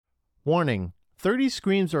Warning, 30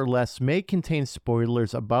 Screams or Less may contain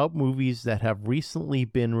spoilers about movies that have recently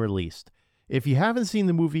been released. If you haven't seen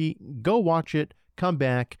the movie, go watch it, come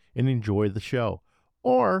back, and enjoy the show.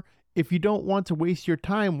 Or, if you don't want to waste your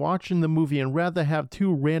time watching the movie and rather have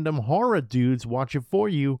two random horror dudes watch it for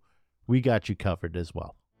you, we got you covered as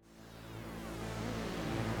well.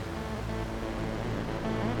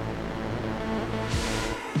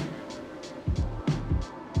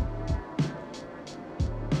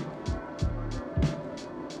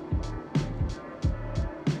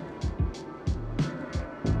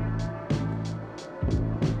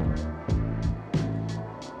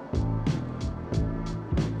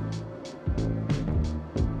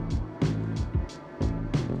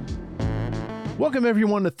 Welcome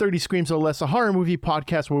everyone to 30 Screams or Less, a horror movie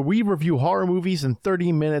podcast where we review horror movies in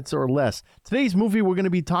 30 minutes or less. Today's movie we're going to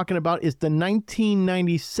be talking about is the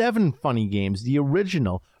 1997 Funny Games, the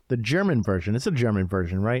original, the German version. It's a German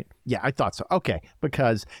version, right? Yeah, I thought so. Okay,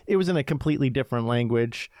 because it was in a completely different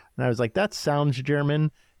language, and I was like, that sounds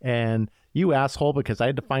German, and you asshole, because I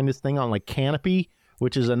had to find this thing on like Canopy,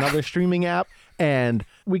 which is another streaming app, and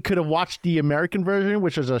we could have watched the American version,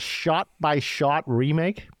 which is a shot-by-shot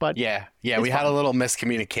remake, but yeah, we had a little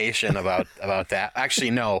miscommunication about that. Actually,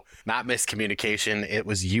 no, not miscommunication. It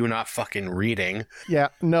was you not fucking reading. Yeah,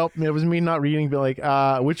 nope, it was me not reading, but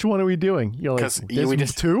like, which one are we doing? You're like, we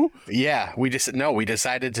just two? Yeah, we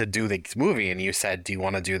decided to do the movie, and you said, do you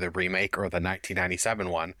want to do the remake or the 1997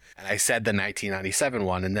 one? And I said the 1997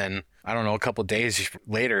 one, and then, I don't know, a couple days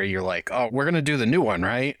later, you're like, oh, we're going to do the new one,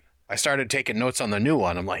 right? I started taking notes on the new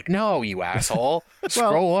one. I'm like, no, you asshole.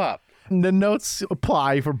 Scroll up. The notes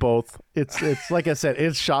apply for both. It's like I said,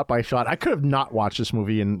 it's shot by shot. I could have not watched this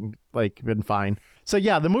movie and like been fine. So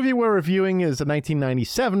yeah, the movie we're reviewing is a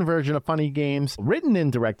 1997 version of Funny Games, written and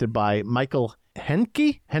directed by Michael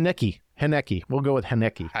Haneke. We'll go with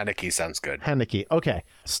Haneke. Haneke sounds good. Haneke. Okay.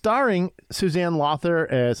 Starring Suzanne Lother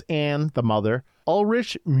as Anne, the mother,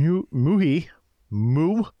 Ulrich Muhe.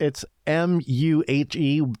 It's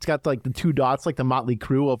M-U-H-E. It's got like the two dots, like the Motley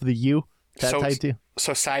Crue over the U.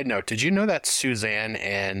 So side note, did you know that Suzanne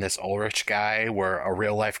and this Ulrich guy were a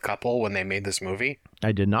real life couple when they made this movie?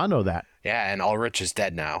 I did not know that. Yeah, and Ulrich is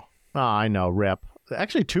dead now. Oh, I know. Rip.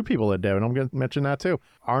 Actually, two people are dead, and I'm going to mention that too.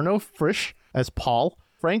 Arno Frisch as Paul,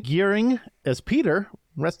 Frank Gearing as Peter,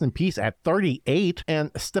 rest in peace at 38,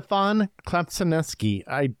 and Stefan Klamczynski.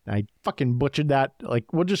 I fucking butchered that. Like,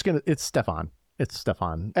 it's Stefan. It's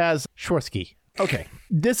Stefan as Schwarzsky. Okay,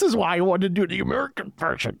 this is why I wanted to do the American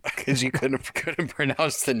version. Because you couldn't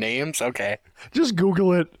pronounce the names? Okay. Just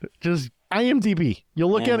Google it. Just IMDb. You'll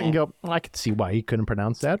look at it and go, I can see why you couldn't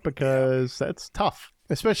pronounce that, because that's tough.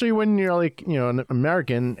 Especially when you're like, an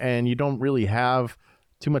American and you don't really have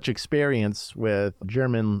too much experience with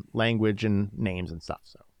German language and names and stuff.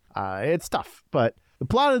 So it's tough. But the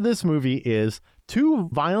plot of this movie is two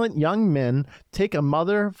violent young men take a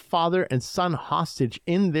mother, father, and son hostage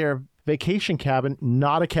in their vacation cabin,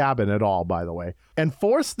 not a cabin at all, by the way, and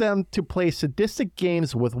force them to play sadistic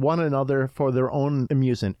games with one another for their own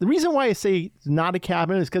amusement. The reason why I say not a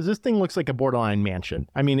cabin is because this thing looks like a borderline mansion.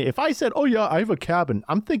 I mean, if I said, oh yeah, I have a cabin,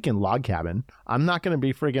 I'm thinking log cabin. I'm not going to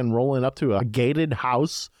be friggin' rolling up to a gated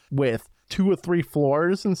house with 2 or 3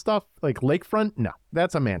 floors and stuff, like lakefront. No,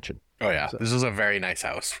 that's a mansion. Oh, yeah. So, this is a very nice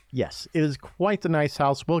house. Yes, it is quite a nice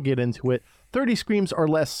house. We'll get into it. 30 Screams or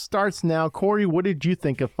Less starts now. Corey, what did you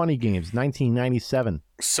think of Funny Games, 1997?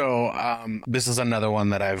 So this is another one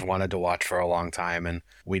that I've wanted to watch for a long time, and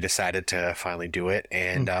we decided to finally do it.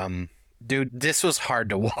 And, dude, this was hard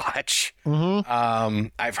to watch. Mm-hmm.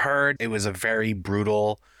 I've heard it was a very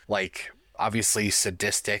brutal, like, obviously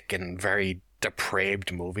sadistic and very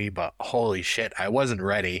depraved movie, but holy shit, I wasn't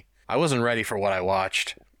ready. I wasn't ready for what I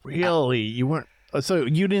watched. Really? You weren't? So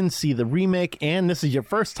you didn't see the remake, and this is your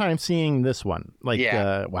first time seeing this one? Like,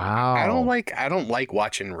 yeah. Wow. I don't like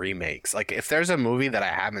watching remakes. Like, if there's a movie that I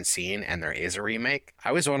haven't seen and there is a remake, I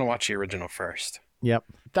always want to watch the original first. Yep.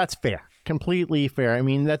 That's fair. Completely fair. I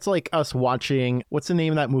mean, that's like us watching, what's the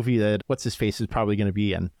name of that movie that What's-His-Face is probably going to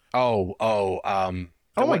be in? Oh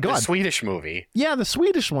my God. The Swedish movie. Yeah, the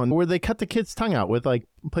Swedish one where they cut the kid's tongue out with like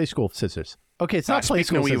play school scissors. Okay, it's not Play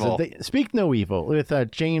School Scissors. Speak No Evil with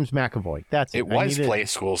James McAvoy. That's it. It was Play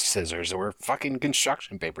School Scissors. They were fucking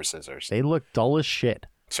construction paper scissors. They look dull as shit.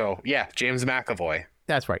 So, yeah, James McAvoy.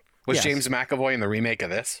 That's right. Was James McAvoy in the remake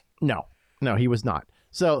of this? No, he was not.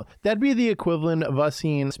 So that'd be the equivalent of us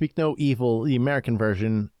seeing Speak No Evil, the American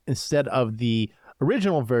version, instead of the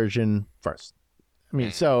original version first. I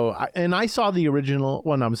mean, I saw the original.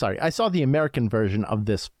 Well, no, I'm sorry. I saw the American version of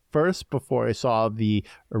this first before I saw the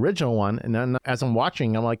original one. And then as I'm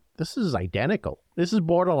watching, I'm like, this is identical. This is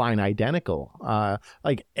borderline identical.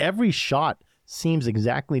 Like every shot seems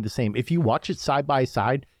exactly the same. If you watch it side by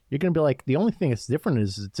side, you're going to be like, the only thing that's different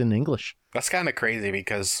is it's in English. That's kind of crazy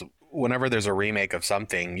because whenever there's a remake of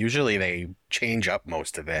something, usually they change up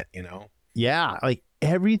most of it, you know? Yeah, like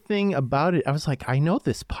everything about it. I was like, I know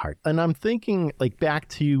this part. And I'm thinking like back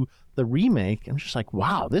to the remake. I'm just like,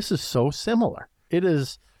 wow, this is so similar. It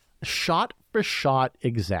is shot for shot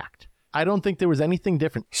exact. I don't think there was anything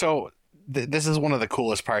different. So this is one of the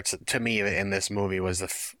coolest parts to me in this movie was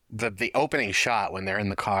the opening shot when they're in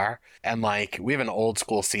the car, and like we have an old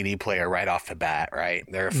school CD player right off the bat, right?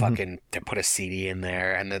 They're fucking to put a CD in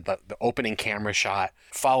there, and the opening camera shot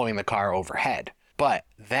following the car overhead. But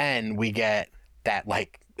then we get that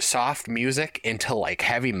like soft music into like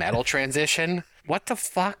heavy metal transition. What the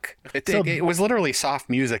fuck? It was literally soft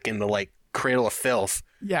music in the like Cradle of Filth.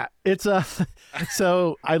 Yeah, it's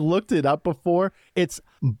so I looked it up before. It's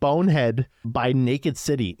Bonehead by Naked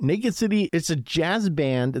City. Naked City, it's a jazz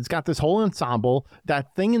band. It's got this whole ensemble.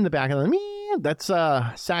 That thing in the back of them, that's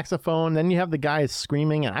a saxophone. Then you have the guys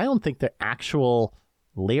screaming, and I don't think they're actual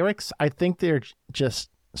lyrics. I think they're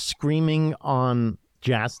just screaming on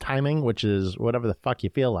jazz timing, which is whatever the fuck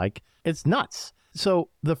you feel like. It's nuts. So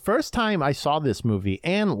the first time I saw this movie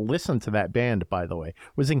and listened to that band, by the way,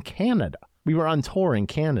 was in Canada. We were on tour in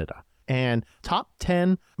Canada, and top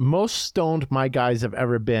 10 most stoned my guys have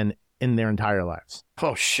ever been in their entire lives.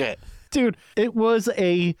 Oh, shit. Dude, it was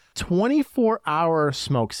a 24-hour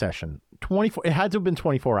smoke session. It had to have been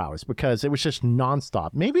 24 hours because it was just nonstop.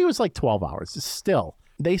 Maybe it was like 12 hours. Still,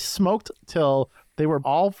 they smoked till they were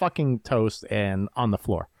all fucking toast and on the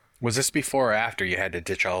floor. Was this before or after you had to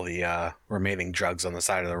ditch all the remaining drugs on the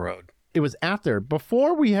side of the road? It was after.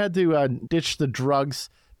 Before we had to ditch the drugs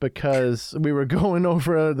because we were going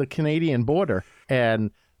over the Canadian border, and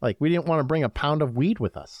like we didn't want to bring a pound of weed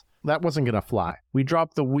with us. That wasn't going to fly. We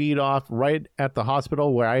dropped the weed off right at the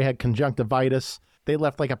hospital where I had conjunctivitis. They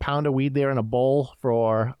left like a pound of weed there in a bowl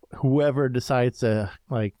for whoever decides to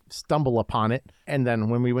like stumble upon it. And then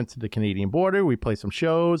when we went to the Canadian border, we played some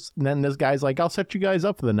shows. And then this guy's like, I'll set you guys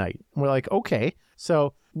up for the night. And we're like, okay.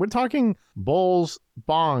 So we're talking bowls,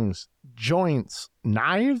 bongs, joints,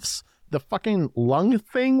 knives, the fucking lung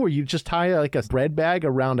thing where you just tie like a bread bag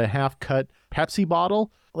around a half-cut Pepsi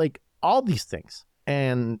bottle, like all these things.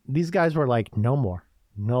 And these guys were like, no more.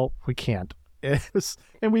 No, we can't.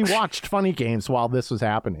 And we watched Funny Games while this was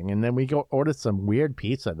happening. And then we ordered some weird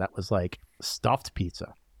pizza that was like stuffed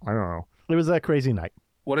pizza. I don't know. It was a crazy night.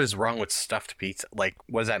 What is wrong with stuffed pizza? Like,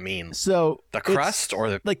 what does that mean? So the crust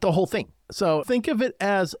or the... Like the whole thing. So think of it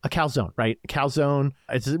as a calzone, right? Calzone,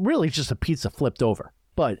 it's really just a pizza flipped over.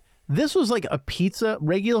 But this was like a pizza,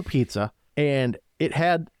 regular pizza, and it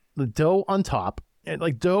had the dough on top, and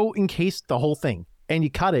like dough encased the whole thing. And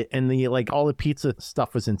you cut it, and the like all the pizza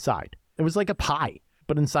stuff was inside. It was like a pie,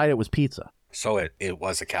 but inside it was pizza. So it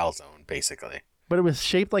was a calzone, basically. But it was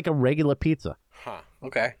shaped like a regular pizza. Huh.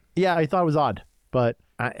 Okay. Yeah, I thought it was odd, but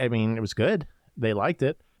I mean, it was good. They liked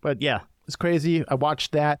it. But yeah, it's crazy. I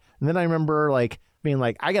watched that, and then I remember like being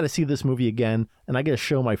like, I got to see this movie again, and I got to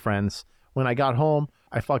show my friends. When I got home,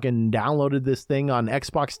 I fucking downloaded this thing on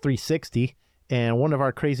Xbox 360, and one of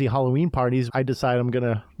our crazy Halloween parties, I decided I'm going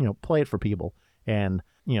to, play it for people. And,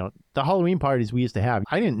 the Halloween parties we used to have,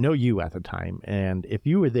 I didn't know you at the time. And if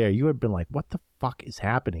you were there, you would have been like, what the fuck is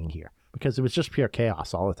happening here? Because it was just pure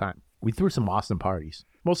chaos all the time. We threw some awesome parties,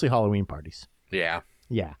 mostly Halloween parties. Yeah.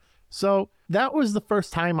 Yeah. So that was the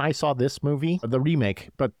first time I saw this movie, the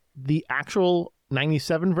remake. But the actual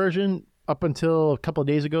 97 version, up until a couple of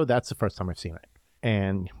days ago, that's the first time I've seen it.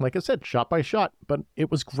 And like I said, shot by shot, but it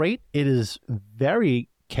was great. It is very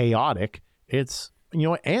chaotic. It's,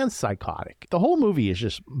 and psychotic. The whole movie is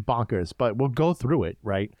just bonkers, but we'll go through it,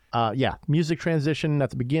 right? Yeah, music transition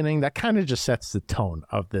at the beginning, that kind of just sets the tone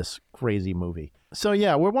of this crazy movie. So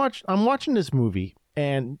yeah, I'm watching this movie,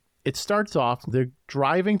 and it starts off, they're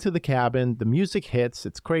driving to the cabin, the music hits,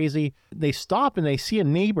 it's crazy. They stop and they see a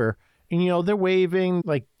neighbor, and they're waving,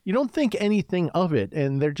 like, you don't think anything of it,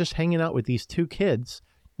 and they're just hanging out with these two kids,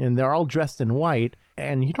 and they're all dressed in white,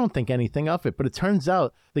 and you don't think anything of it. But it turns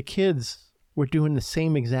out the kids were doing the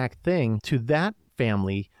same exact thing to that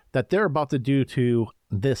family that they're about to do to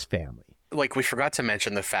this family. Like, we forgot to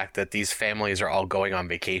mention the fact that these families are all going on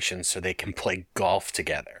vacation so they can play golf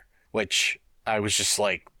together, which I was just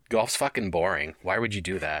like, golf's fucking boring. Why would you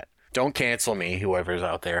do that? Don't cancel me, whoever's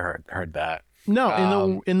out there heard that.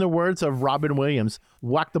 No, in the words of Robin Williams,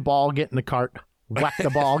 whack the ball, get in the cart. Whack the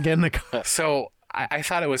ball, get in the cart. So I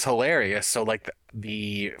thought it was hilarious. So like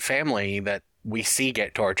the family that we see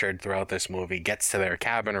get tortured throughout this movie gets to their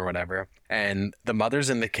cabin or whatever, and the mother's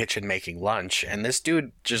in the kitchen making lunch, and this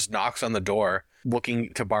dude just knocks on the door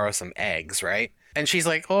looking to borrow some eggs, right? And she's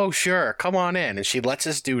like, oh, sure, come on in. And she lets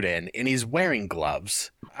this dude in, and he's wearing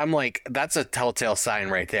gloves. I'm like, that's a telltale sign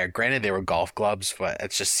right there. Granted, they were golf gloves, but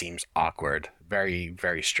it just seems awkward. Very,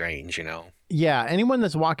 very strange, you know? Yeah, anyone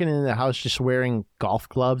that's walking into the house just wearing golf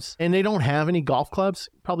gloves and they don't have any golf clubs,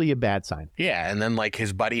 probably a bad sign. Yeah, and then like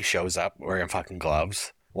his buddy shows up wearing fucking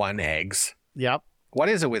gloves, wanting eggs. Yep. What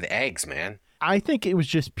is it with eggs, man? I think it was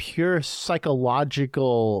just pure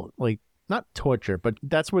psychological, like, not torture, but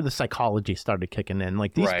that's where the psychology started kicking in.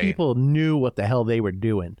 Like, these Right. people knew what the hell they were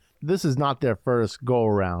doing. This is not their first go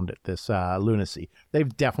around at this lunacy.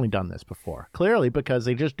 They've definitely done this before. Clearly, because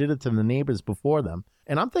they just did it to the neighbors before them.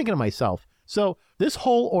 And I'm thinking to myself, so this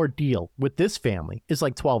whole ordeal with this family is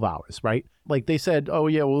like 12 hours, right? Like they said, oh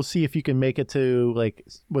yeah, we'll see if you can make it to, like,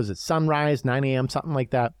 was it sunrise, 9 a.m., something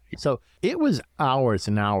like that. So it was hours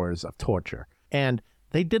and hours of torture. And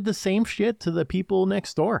they did the same shit to the people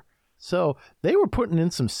next door. So they were putting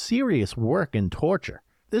in some serious work and torture.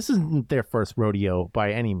 This isn't their first rodeo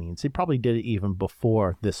by any means. They probably did it even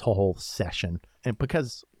before this whole session. And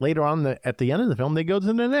because later on, at the end of the film, they go to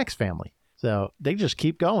the next family. So they just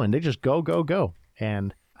keep going. They just go, go, go.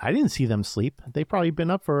 And I didn't see them sleep. They've probably been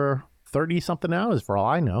up for 30-something hours for all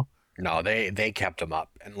I know. No, they kept him up.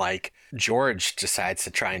 And like George decides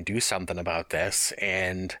to try and do something about this.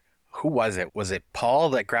 And who was it? Was it Paul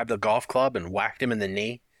that grabbed a golf club and whacked him in the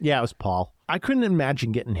knee? Yeah, it was Paul. I couldn't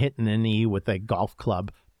imagine getting hit in the knee with a golf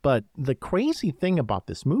club. But the crazy thing about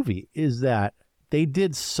this movie is that they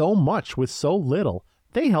did so much with so little.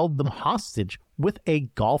 They held them hostage with a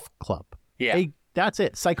golf club. Yeah. That's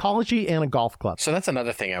it. Psychology and a golf club. So that's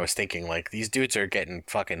another thing I was thinking. Like, these dudes are getting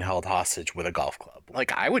fucking held hostage with a golf club.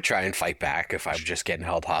 Like, I would try and fight back if I'm just getting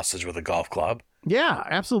held hostage with a golf club. Yeah,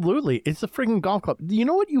 absolutely. It's a freaking golf club. You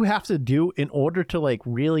know what you have to do in order to, like,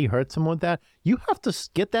 really hurt someone with that? You have to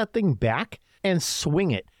get that thing back and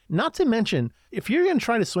swing it. Not to mention, if you're going to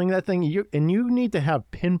try to swing that thing, you need to have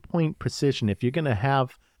pinpoint precision if you're going to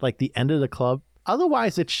have, like, the end of the club.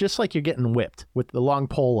 Otherwise, it's just like you're getting whipped with the long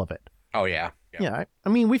pole of it. Oh, yeah. Yeah. I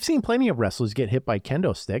mean, we've seen plenty of wrestlers get hit by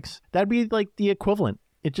kendo sticks. That'd be like the equivalent.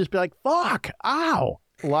 It'd just be like, fuck, ow.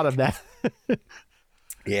 A lot of that.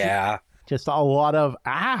 Yeah. Just a lot of,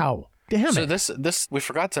 ow. Damn So it. this we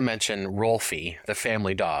forgot to mention Rolfie, the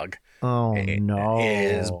family dog, Oh, no.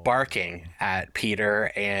 is barking at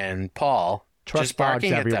Peter and Paul. Trust just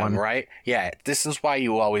barking dogs, at them, everyone. right? Yeah, this is why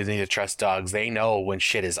you always need to trust dogs. They know when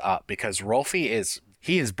shit is up because Rolfie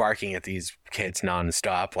is barking at these kids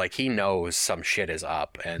nonstop. Like, he knows some shit is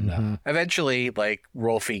up. And eventually, like,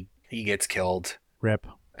 Rolfie, he gets killed. Rip.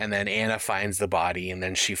 And then Anna finds the body, and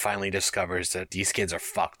then she finally discovers that these kids are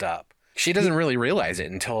fucked up. She doesn't really realize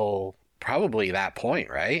it until probably that point,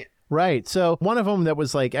 right? Right. So one of them that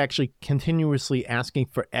was like actually continuously asking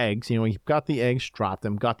for eggs, you know, he got the eggs, dropped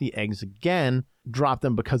them, got the eggs again, dropped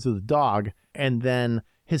them because of the dog. And then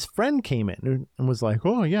his friend came in and was like,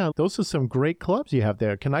 oh, yeah, those are some great clubs you have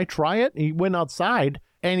there. Can I try it? He went outside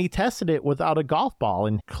and he tested it without a golf ball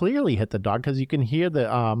and clearly hit the dog because you can hear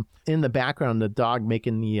the in the background, the dog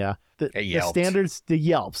making the standards, the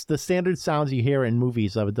yelps, the standard sounds you hear in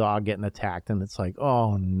movies of a dog getting attacked. And it's like,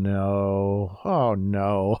 oh, no. Oh,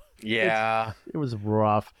 no. Yeah. It was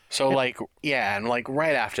rough. So, like, yeah, and like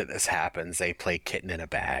right after this happens, they play Kitten in a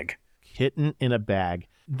Bag. Kitten in a Bag.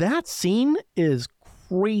 That scene is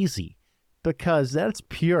crazy because that's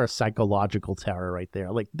pure psychological terror right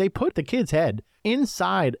there. Like, they put the kid's head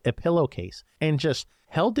inside a pillowcase and just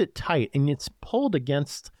held it tight, and it's pulled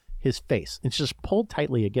against his face. It's just pulled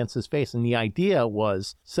tightly against his face. And the idea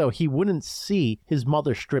was so he wouldn't see his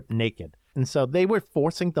mother stripped naked. And so they were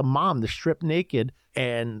forcing the mom to strip naked.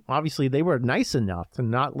 And obviously they were nice enough to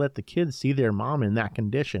not let the kids see their mom in that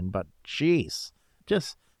condition. But geez,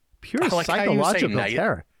 just pure psychological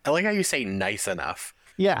terror. I like how you say nice enough.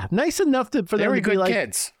 Yeah, nice enough for them to be good like,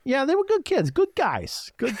 kids. Yeah, they were good kids. Good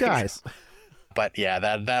guys. Good guys. But yeah,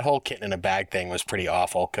 that whole Kitten in a Bag thing was pretty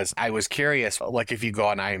awful because I was curious, like if you go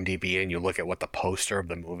on IMDb and you look at what the poster of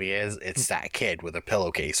the movie is, it's that kid with a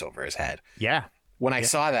pillowcase over his head. Yeah. When I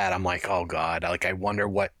saw that, I'm like, oh God, like I wonder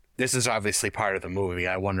what, this is obviously part of the movie.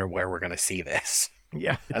 I wonder where we're going to see this.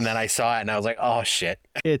 Yeah. And then I saw it and I was like, oh shit.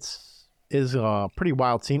 Is a pretty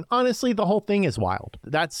wild scene. Honestly, the whole thing is wild.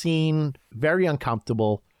 That scene, very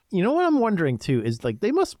uncomfortable. You know what I'm wondering too is like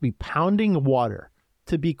they must be pounding water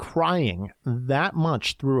to be crying that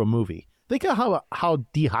much through a movie. Think of how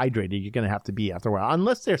dehydrated you're going to have to be after a while,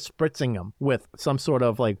 unless they're spritzing them with some sort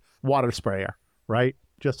of like water sprayer, right?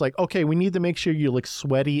 Just like, okay, we need to make sure you look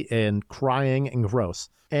sweaty and crying and gross.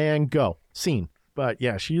 And go. Scene. But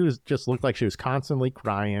yeah, just looked like she was constantly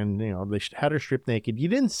crying. You know, they had her stripped naked. You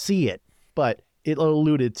didn't see it, but it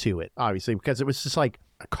alluded to it, obviously, because it was just like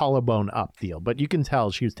a collarbone up deal. But you can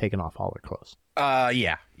tell she was taking off all her clothes.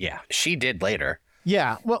 Yeah. She did later.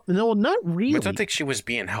 Yeah, well, no, not really. I don't think she was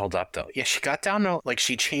being held up, though. Yeah, she got down to, like,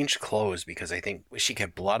 she changed clothes because I think she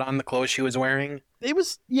got blood on the clothes she was wearing. It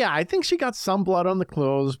was, yeah, I think she got some blood on the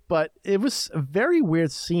clothes, but it was a very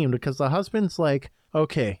weird scene because the husband's like,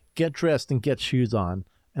 okay, get dressed and get shoes on.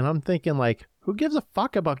 And I'm thinking, like, who gives a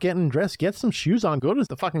fuck about getting dressed? Get some shoes on, go to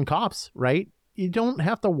the fucking cops, right? You don't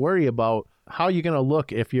have to worry about how you're going to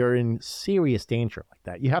look if you're in serious danger like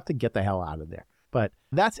that. You have to get the hell out of there. But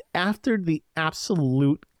that's after the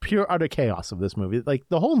absolute pure utter chaos of this movie. Like,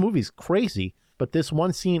 the whole movie's crazy, but this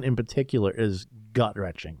one scene in particular is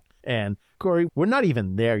gut-wrenching. And, Corey, we're not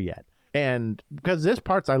even there yet. And because there's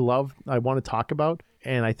parts I love, I want to talk about,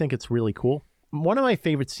 and I think it's really cool. One of my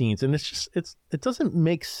favorite scenes, and it doesn't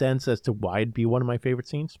make sense as to why it'd be one of my favorite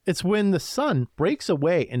scenes. It's when the son breaks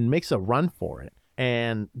away and makes a run for it.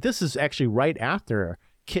 And this is actually right after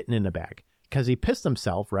Kitten in the Bag, because he pissed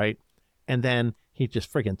himself, right? And then he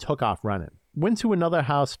just freaking took off running. Went to another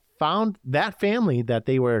house, found that family that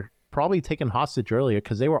they were probably taken hostage earlier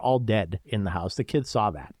because they were all dead in the house. The kids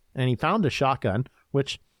saw that. And he found a shotgun,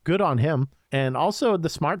 which, good on him. And also the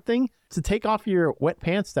smart thing, to take off your wet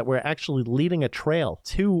pants that were actually leading a trail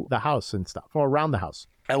to the house and stuff, or around the house.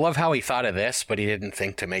 I love how he thought of this, but he didn't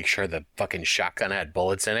think to make sure the fucking shotgun had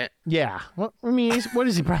bullets in it. Yeah. Well, I mean, what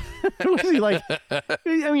is he? What is he like?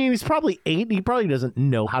 I mean, he's probably 8. He probably doesn't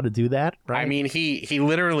know how to do that, right? I mean, he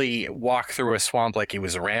literally walked through a swamp like he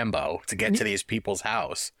was Rambo to get to these people's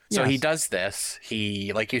house. So he does this.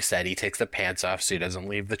 He, like you said, he takes the pants off so he doesn't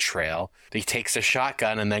leave the trail. He takes a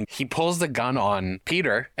shotgun and then he pulls the gun on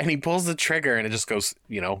Peter and he pulls the trigger and it just goes,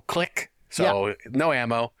 click. So no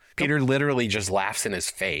ammo. Peter literally just laughs in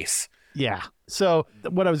his face. Yeah. So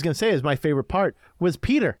what I was going to say is my favorite part was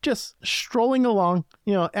Peter just strolling along,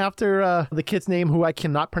 after the kid's name, who I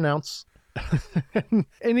cannot pronounce.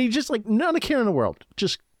 and he just like, not a care in the world,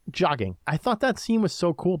 just jogging. I thought that scene was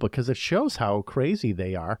so cool because it shows how crazy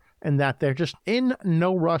they are and that they're just in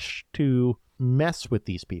no rush to mess with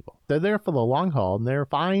these people. They're there for the long haul and they're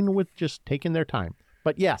fine with just taking their time.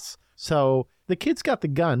 But yes, so the kid's got the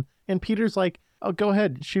gun and Peter's like, oh, go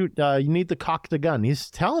ahead, shoot. You need to cock the gun. He's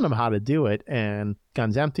telling him how to do it, and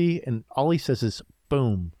gun's empty, and all he says is,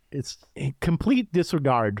 boom. It's a complete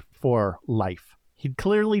disregard for life. He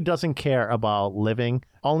clearly doesn't care about living,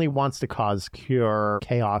 only wants to cause pure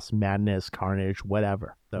chaos, madness, carnage,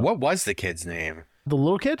 whatever. So, what was the kid's name? The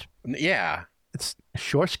little kid? Yeah. It's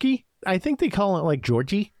Shorsky. I think they call it like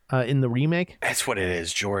Georgie in the remake. That's what it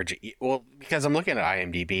is, George. Well, because I'm looking at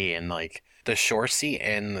IMDb, and like, the Shorsey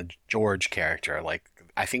and the George character, like,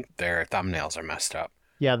 I think their thumbnails are messed up.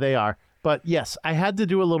 Yeah, they are. But yes, I had to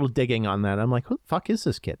do a little digging on that. I'm like, who the fuck is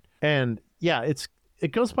this kid? And yeah, it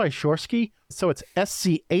goes by Shorsky. So it's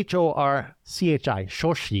Schorchi,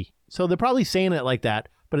 Shorsky. So they're probably saying it like that,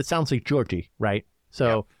 but it sounds like Georgie, right?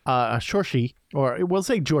 So Shorsky, or we'll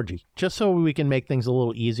say Georgie, just so we can make things a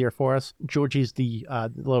little easier for us. Georgie's the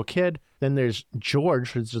little kid. Then there's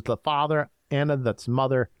George, who's just the father. Anna, that's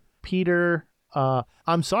mother. Peter,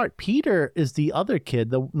 I'm sorry, Peter is the other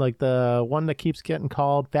kid, the one that keeps getting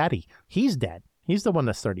called Fatty. He's dead. He's the one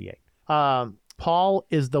that's 38. Paul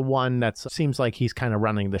is the one that seems like he's kind of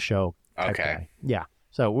running the show. Okay. Guy. Yeah.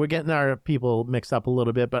 So we're getting our people mixed up a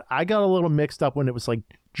little bit, but I got a little mixed up when it was like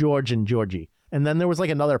George and Georgie. And then there was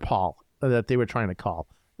like another Paul that they were trying to call.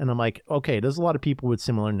 And I'm like, okay, there's a lot of people with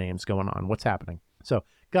similar names going on. What's happening? So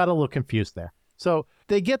got a little confused there. So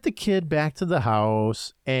they get the kid back to the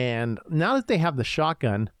house, and now that they have the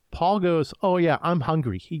shotgun, Paul goes, oh yeah, I'm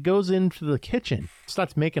hungry. He goes into the kitchen,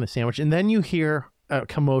 starts making a sandwich, and then you hear a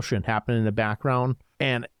commotion happen in the background,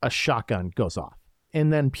 and a shotgun goes off,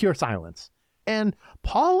 and then pure silence. And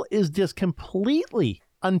Paul is just completely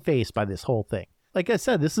unfazed by this whole thing. Like I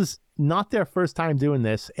said, this is not their first time doing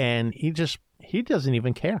this, and he doesn't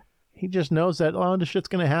even care. He just knows that, oh, this shit's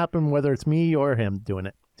going to happen, whether it's me or him doing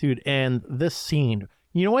it. Dude, and this scene,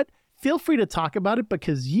 you know what? Feel free to talk about it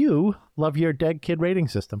because you love your dead kid rating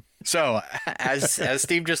system. So, as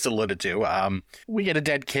Steve just alluded to, we get a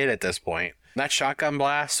dead kid at this point. That shotgun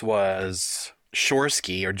blast was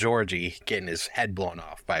Shorsky or Georgie getting his head blown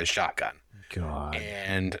off by a shotgun. God.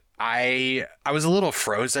 And I was a little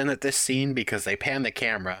frozen at this scene because they pan the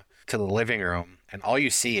camera to the living room and all you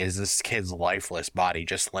see is this kid's lifeless body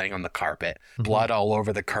just laying on the carpet, blood all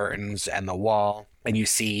over the curtains and the wall. And you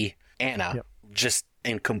see Anna just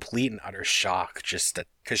in complete and utter shock just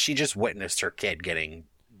because she just witnessed her kid getting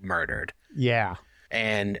murdered. Yeah.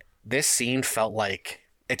 And this scene felt like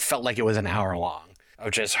it was an hour long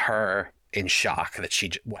of just her in shock that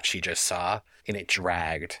what she just saw, and it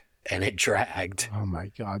dragged. Oh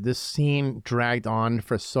my God. This scene dragged on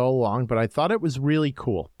for so long, but I thought it was really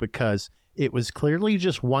cool because it was clearly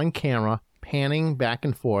just one camera panning back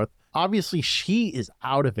and forth. Obviously, she is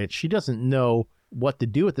out of it. She doesn't know what to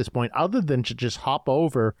do at this point other than to just hop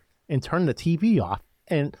over and turn the TV off.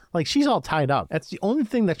 And like, she's all tied up. That's the only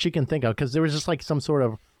thing that she can think of, because there was just like some sort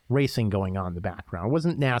of racing going on in the background. It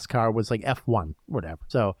wasn't NASCAR, it was like F1, whatever.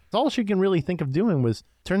 So all she can really think of doing was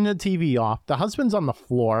turning the TV off. The husband's on the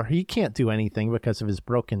floor. He can't do anything because of his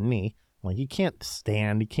broken knee. Like, he can't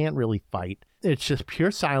stand. He can't really fight. It's just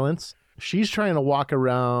pure silence. She's trying to walk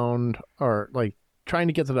around, or like trying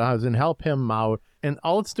to get to the husband, help him out. And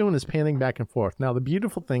all it's doing is panning back and forth. Now, the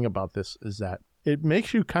beautiful thing about this is that it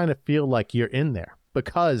makes you kind of feel like you're in there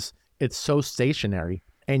because it's so stationary.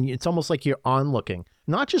 And it's almost like you're onlooking,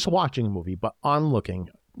 not just watching a movie, but onlooking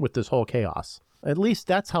with this whole chaos. At least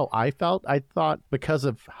that's how I felt. I thought because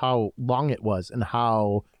of how long it was and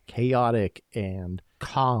how chaotic and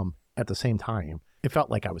calm at the same time, it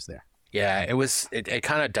felt like I was there. Yeah, it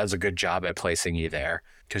kind of does a good job at placing you there,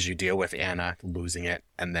 because you deal with Anna losing it,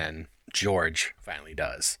 and then George finally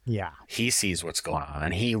does. Yeah. He sees what's going on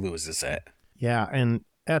and he loses it. Yeah. And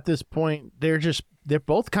at this point, they're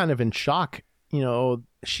both kind of in shock. You know,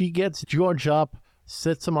 she gets George up,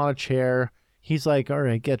 sits him on a chair. He's like, all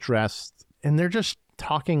right, get dressed. And they're just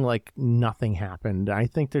talking like nothing happened. I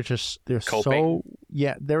think they're coping.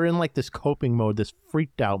 They're in like this coping mode, this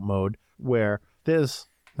freaked out mode where there's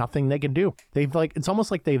nothing they can do. It's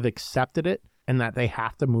almost like they've accepted it and that they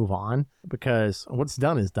have to move on because what's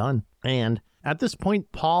done is done. And at this point,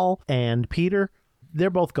 Paul and Peter, they're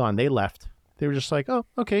both gone. They left. They were just like, oh,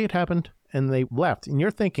 okay, it happened. And they left. And you're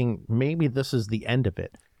thinking maybe this is the end of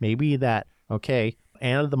it. Maybe that, okay,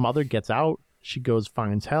 Anna, the mother, gets out. She goes,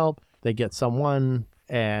 finds help. They get someone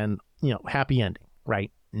and, happy ending,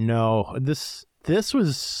 right? No, this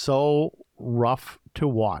was so rough to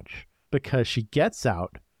watch because she gets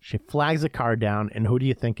out, she flags a car down, and who do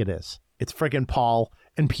you think it is? It's friggin' Paul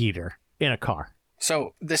and Peter in a car.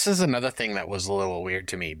 So this is another thing that was a little weird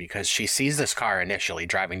to me because she sees this car initially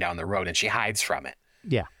driving down the road and she hides from it.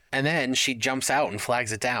 Yeah. And then she jumps out and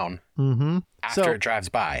flags it down it after drives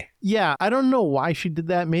by. Yeah, I don't know why she did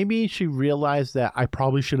that. Maybe she realized that I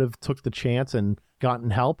probably should have took the chance and gotten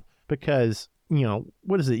help because,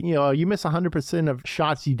 what is it? You miss 100% of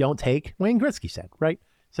shots you don't take. Wayne Gretzky said, right?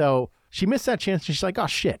 So she missed that chance and she's like, oh,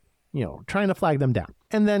 shit, trying to flag them down.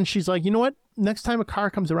 And then she's like, you know what? Next time a car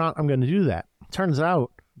comes around, I'm going to do that. Turns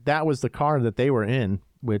out that was the car that they were in,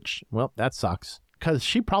 which, well, that sucks. Because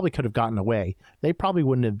she probably could have gotten away. They probably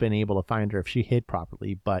wouldn't have been able to find her if she hid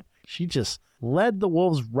properly, but she just led the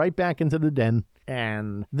wolves right back into the den.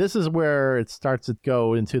 And this is where it starts to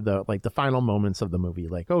go into the final moments of the movie.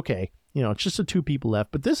 Like, okay, it's just the two people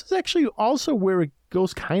left. But this is actually also where it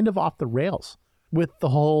goes kind of off the rails with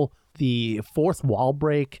the fourth wall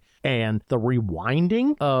break and the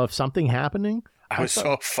rewinding of something happening. I was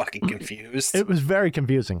so fucking confused. It was very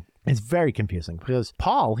confusing. It's very confusing because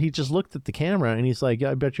Paul, he just looked at the camera and he's like,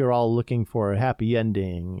 I bet you're all looking for a happy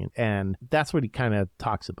ending. And that's what he kind of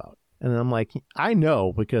talks about. And I'm like, I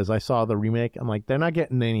know because I saw the remake. I'm like, they're not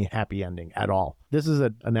getting any happy ending at all. This is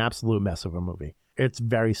an absolute mess of a movie. It's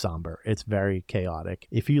very somber. It's very chaotic.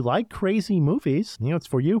 If you like crazy movies, it's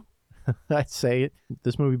for you. I'd say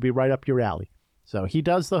this movie would be right up your alley. So he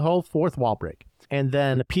does the whole fourth wall break. And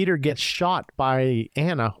then Peter gets shot by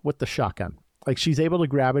Anna with the shotgun. Like, she's able to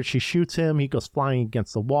grab it. She shoots him. He goes flying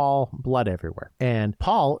against the wall, blood everywhere. And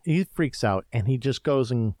Paul, he freaks out and he just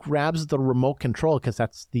goes and grabs the remote control because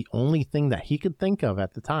that's the only thing that he could think of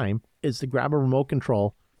at the time is to grab a remote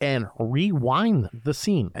control and rewind the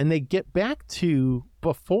scene. And they get back to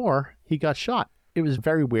before he got shot. It was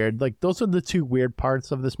very weird. Like, those are the two weird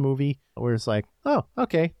parts of this movie where it's like, oh,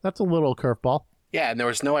 okay, that's a little curveball. Yeah, and there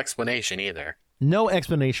was no explanation either. No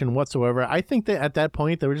explanation whatsoever. I think that at that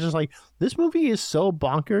point, they were just like, this movie is so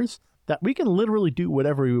bonkers that we can literally do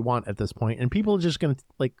whatever we want at this point, and people are just going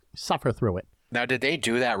to, suffer through it. Now, did they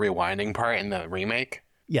do that rewinding part in the remake?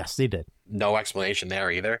 Yes, they did. No explanation there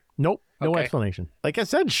either? Nope, no explanation. Like I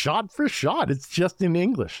said, shot for shot. It's just in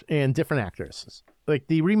English and different actors. Like,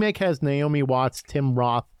 the remake has Naomi Watts, Tim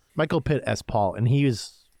Roth, Michael Pitt as Paul, and he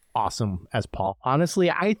is awesome as Paul. Honestly,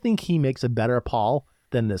 I think he makes a better Paul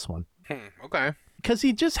than this one. Okay. Because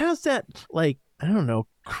he just has that, I don't know,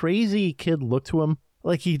 crazy kid look to him.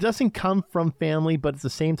 like he doesn't come from family, but at the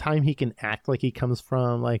same time he can act like he comes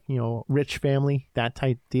from like, rich family, that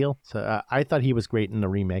type deal. So I thought he was great in the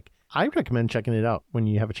remake. I recommend checking it out when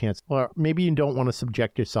you have a chance, or maybe you don't want to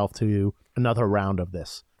subject yourself to another round of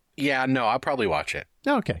this. Yeah, no, I'll probably watch it.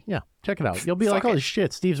 Okay, yeah, check it out. You'll be like, Fuck oh it.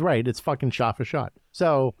 shit, Steve's right. It's fucking shot for shot.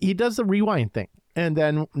 So he does the rewind thing. And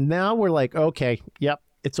then now we're like, okay, yep,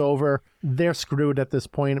 it's over. They're screwed at this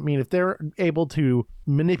point. I mean, if they're able to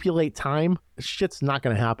manipulate time, shit's not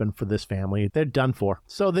going to happen for this family. They're done for.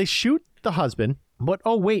 So they shoot the husband. But,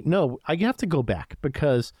 oh, wait, no, I have to go back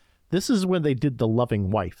because this is when they did the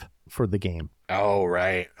loving wife for the game. Oh,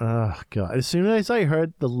 right. Oh, God. As soon as I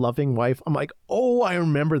heard the loving wife, I'm like, oh, I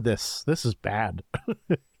remember this. This is bad.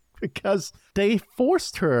 Because they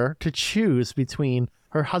forced her to choose between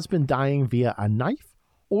her husband dying via a knife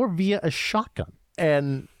or via a shotgun.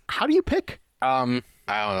 And how do you pick? I don't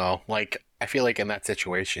know. Like, I feel like in that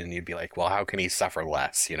situation, you'd be like, well, how can he suffer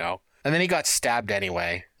less, you know? And then he got stabbed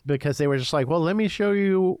anyway. Because they were just like, well, let me show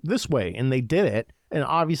you this way. And they did it. And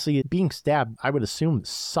obviously, being stabbed, I would assume,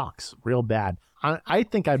 sucks real bad. I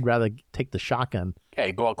think I'd rather take the shotgun. Yeah,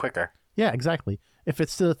 you go out quicker. Yeah, exactly. If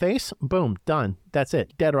it's to the face, boom, done. That's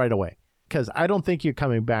it. Dead right away. Because I don't think you're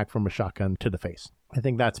coming back from a shotgun to the face. I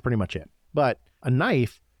think that's pretty much it. But a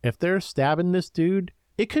knife, if they're stabbing this dude,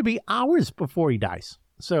 it could be hours before he dies.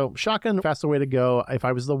 So shotgun, faster way to go. If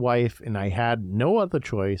I was the wife and I had no other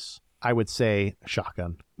choice, I would say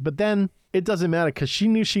shotgun. But then it doesn't matter because she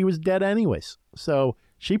knew she was dead anyways. So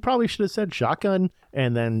she probably should have said shotgun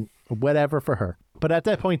and then whatever for her. But at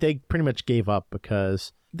that point, they pretty much gave up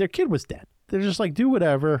because their kid was dead. They're just like, do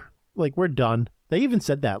whatever. Like, we're done. They even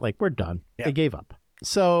said that, like, we're done. Yeah. They gave up.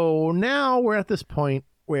 So now we're at this point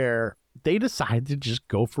where they decided to just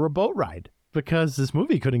go for a boat ride because this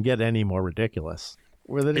movie couldn't get any more ridiculous.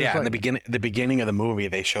 Yeah, in the beginning of the movie,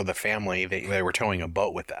 they showed the family, they were towing a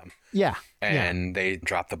boat with them. Yeah. And they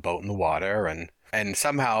dropped the boat in the water, and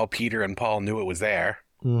somehow Peter and Paul knew it was there.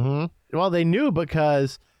 Mm-hmm. Well, they knew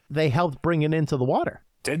because they helped bring it into the water.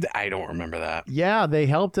 I don't remember that. Yeah, they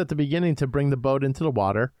helped at the beginning to bring the boat into the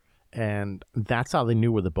water, and that's how they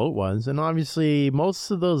knew where the boat was. And obviously,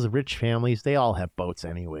 most of those rich families, they all have boats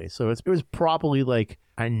anyway. So it was probably like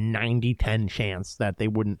a 90-10 chance that they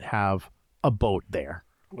wouldn't have a boat there.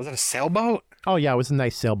 Was it a sailboat? Oh, yeah, it was a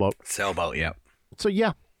nice sailboat. Sailboat, yeah. So,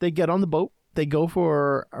 yeah, they get on the boat. They go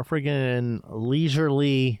for a friggin'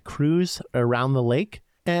 leisurely cruise around the lake.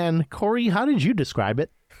 And, Corey, how did you describe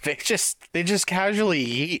it? They just casually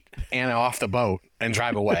yeet Anna off the boat and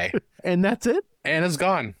drive away. And that's it? Anna's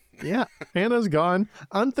gone. Yeah, Anna's gone.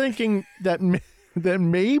 I'm thinking that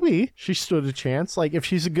maybe she stood a chance. Like, if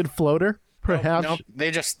she's a good floater, perhaps. No, they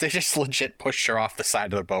just legit pushed her off the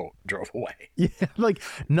side of the boat, drove away. Yeah, like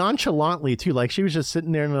nonchalantly too. Like she was just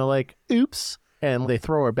sitting there and they're like, "Oops," and they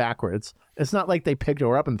throw her backwards. It's not like they picked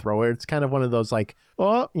her up and throw her. It's kind of one of those like,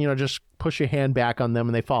 oh, just push your hand back on them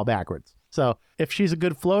and they fall backwards. So if she's a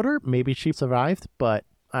good floater, maybe she survived, but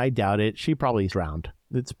I doubt it. She probably drowned.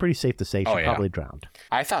 It's pretty safe to say she probably drowned.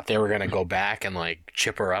 I thought they were going to go back and like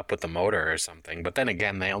chip her up with the motor or something. But then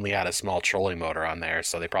again, they only had a small trolling motor on there,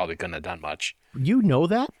 so they probably couldn't have done much. You know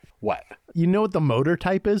that? What? You know what the motor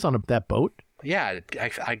type is on that boat? Yeah,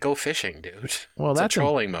 I go fishing, dude. Well, that's a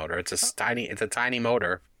trolling motor. It's a tiny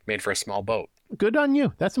motor made for a small boat. Good on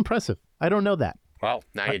you. That's impressive. I don't know that. Well,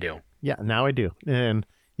 now you do. Yeah, now I do. And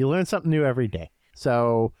you learn something new every day.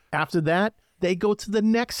 So after that, they go to the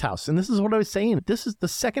next house. And this is what I was saying. This is the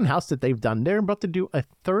second house that they've done. They're about to do a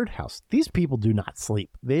third house. These people do not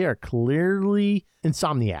sleep. They are clearly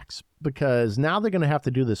insomniacs because now they're going to have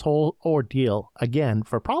to do this whole ordeal again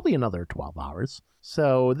for probably another 12 hours.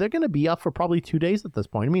 So they're going to be up for probably 2 days at this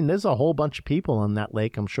point. I mean, there's a whole bunch of people on that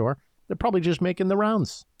lake, I'm sure. They're probably just making the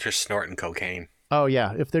rounds. Just snorting cocaine. Oh,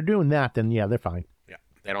 yeah. If they're doing that, then yeah, they're fine. Yeah,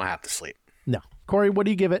 they don't have to sleep. No. Corey, what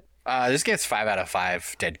do you give it? This gets 5 out of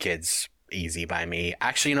 5 dead kids. Easy by me.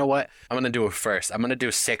 Actually, you know what? I'm gonna do it first. I'm gonna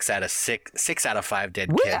do 6 out of 5 dead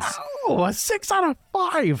kids. Wow, a 6 out of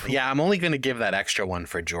 5. Yeah, I'm only gonna give that extra one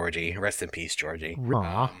for Georgie. Rest in peace, Georgie.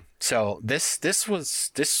 So this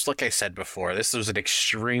like I said before, this was an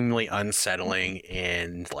extremely unsettling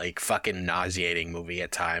and like fucking nauseating movie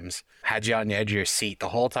at times. Had you on the edge of your seat the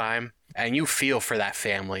whole time, and you feel for that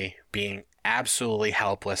family being absolutely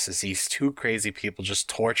helpless as these two crazy people just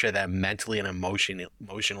torture them mentally and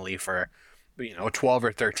emotionally for 12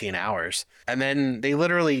 or 13 hours, and then they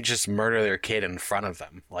literally just murder their kid in front of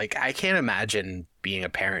them. Like, I can't imagine being a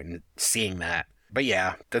parent and seeing that. But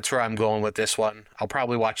yeah, that's where I'm going with this one. I'll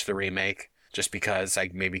probably watch the remake just because I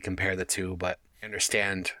maybe compare the two, but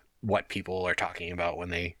understand what people are talking about when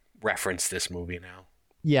they reference this movie now.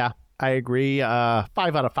 Yeah, I agree. 5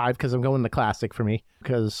 out of 5 because I'm going the classic for me.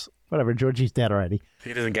 Because whatever, Georgie's dead already.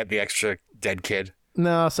 He doesn't get the extra dead kid.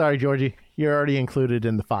 No, sorry, Georgie. You're already included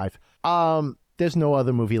in the 5. There's no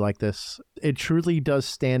other movie like this. It truly does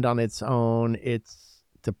stand on its own. It's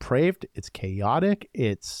depraved. It's chaotic.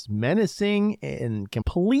 It's menacing and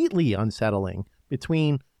completely unsettling.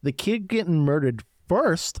 Between the kid getting murdered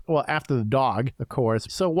first, well, after the dog, of course.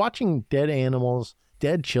 So watching dead animals,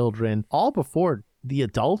 dead children, all before the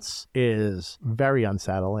adults is very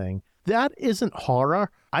unsettling. That isn't horror.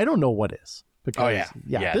 I don't know what is. Because,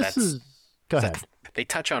 this is... Go ahead. They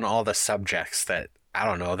touch on all the subjects that, I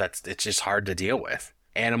don't know, it's just hard to deal with.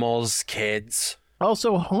 Animals, kids.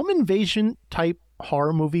 Also, home invasion type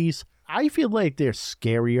horror movies, I feel like they're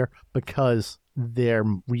scarier because they're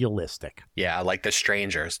realistic. Yeah, like The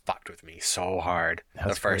Strangers fucked with me so hard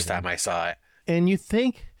the first time I saw it. And you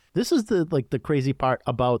think... This is the crazy part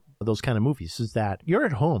about those kind of movies is that you're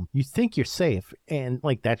at home. You think you're safe and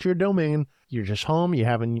like that's your domain. You're just home. You're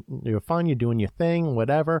having your fun. You're doing your thing,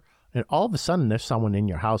 whatever. And all of a sudden there's someone in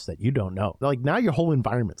your house that you don't know. Like now your whole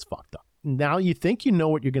environment's fucked up. Now you think you know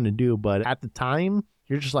what you're going to do. But at the time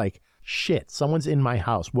you're just like, shit, someone's in my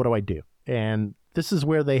house. What do I do? And this is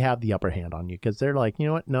where they have the upper hand on you because they're like, you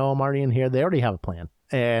know what? No, I'm already in here. They already have a plan.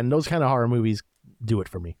 And those kind of horror movies do it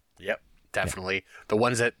for me. Yep. Definitely.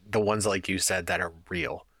 Yeah. The ones like you said that are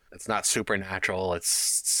real. It's not supernatural.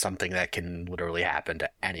 It's something that can literally happen to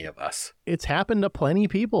any of us. It's happened to plenty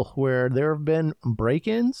of people where there have been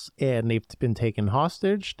break-ins and they've been taken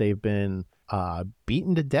hostage. They've been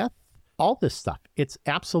beaten to death. All this stuff. It's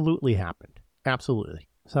absolutely happened. Absolutely.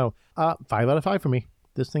 So 5 out of 5 for me.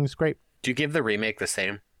 This thing's great. Do you give the remake the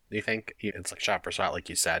same? Do you think? It's like shot for shot like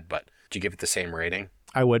you said, but do you give it the same rating?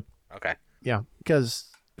 I would. Okay. Yeah, because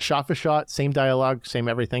shot for shot, same dialogue, same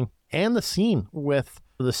everything. And the scene with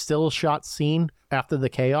the still shot scene after the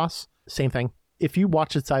chaos, same thing. If you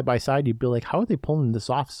watch it side by side, you'd be like, how are they pulling this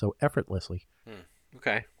off so effortlessly?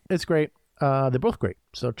 Okay. It's great. They're both great.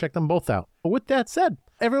 So check them both out. But with that said,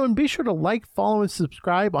 everyone be sure to like, follow, and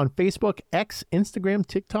subscribe on Facebook, X, Instagram,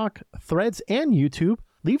 TikTok, Threads, and YouTube.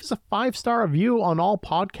 Leave us a 5-star review on all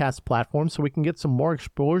podcast platforms so we can get some more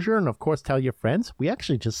exposure. And of course, tell your friends. We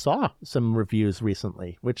actually just saw some reviews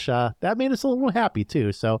recently, which that made us a little happy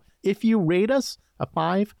too. So if you rate us a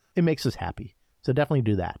 5, it makes us happy. So definitely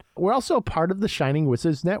do that. We're also a part of the Shining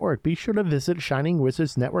Wizards Network. Be sure to visit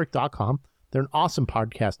shiningwizardsnetwork.com. They're an awesome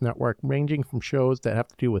podcast network ranging from shows that have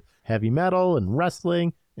to do with heavy metal and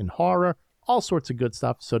wrestling and horror, all sorts of good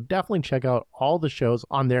stuff. So definitely check out all the shows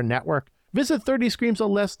on their network. Visit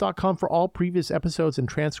 30screamsorless.com for all previous episodes and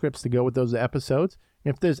transcripts to go with those episodes.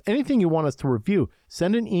 And if there's anything you want us to review,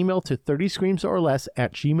 send an email to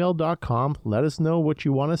 30screamsorless@gmail.com. Let us know what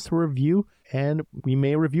you want us to review, and we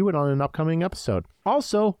may review it on an upcoming episode.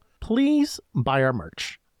 Also, please buy our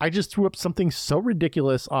merch. I just threw up something so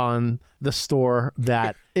ridiculous on the store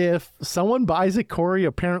that if someone buys it, Corey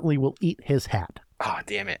apparently will eat his hat. Oh,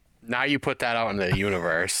 damn it. Now you put that out into the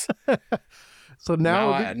universe. So now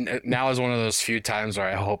is one of those few times where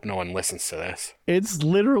I hope no one listens to this. It's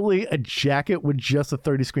literally a jacket with just a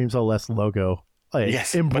 30 Screams or Less logo.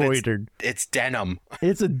 Yes, embroidered. It's denim.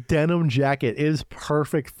 It's a denim jacket. It is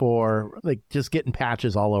perfect for like just getting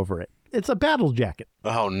patches all over it. It's a battle jacket.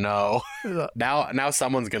 Oh no. Now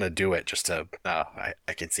someone's gonna do it just to I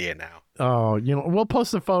can see it now. Oh, we'll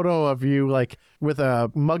post a photo of you like with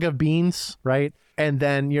a mug of beans, right? And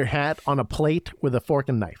then your hat on a plate with a fork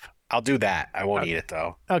and knife. I'll do that. I won't eat it,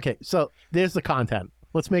 though. Okay, so there's the content.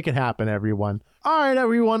 Let's make it happen, everyone. All right,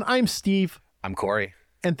 everyone. I'm Steve. I'm Corey.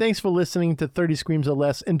 And thanks for listening to 30 Screams or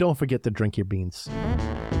Less. And don't forget to drink your beans.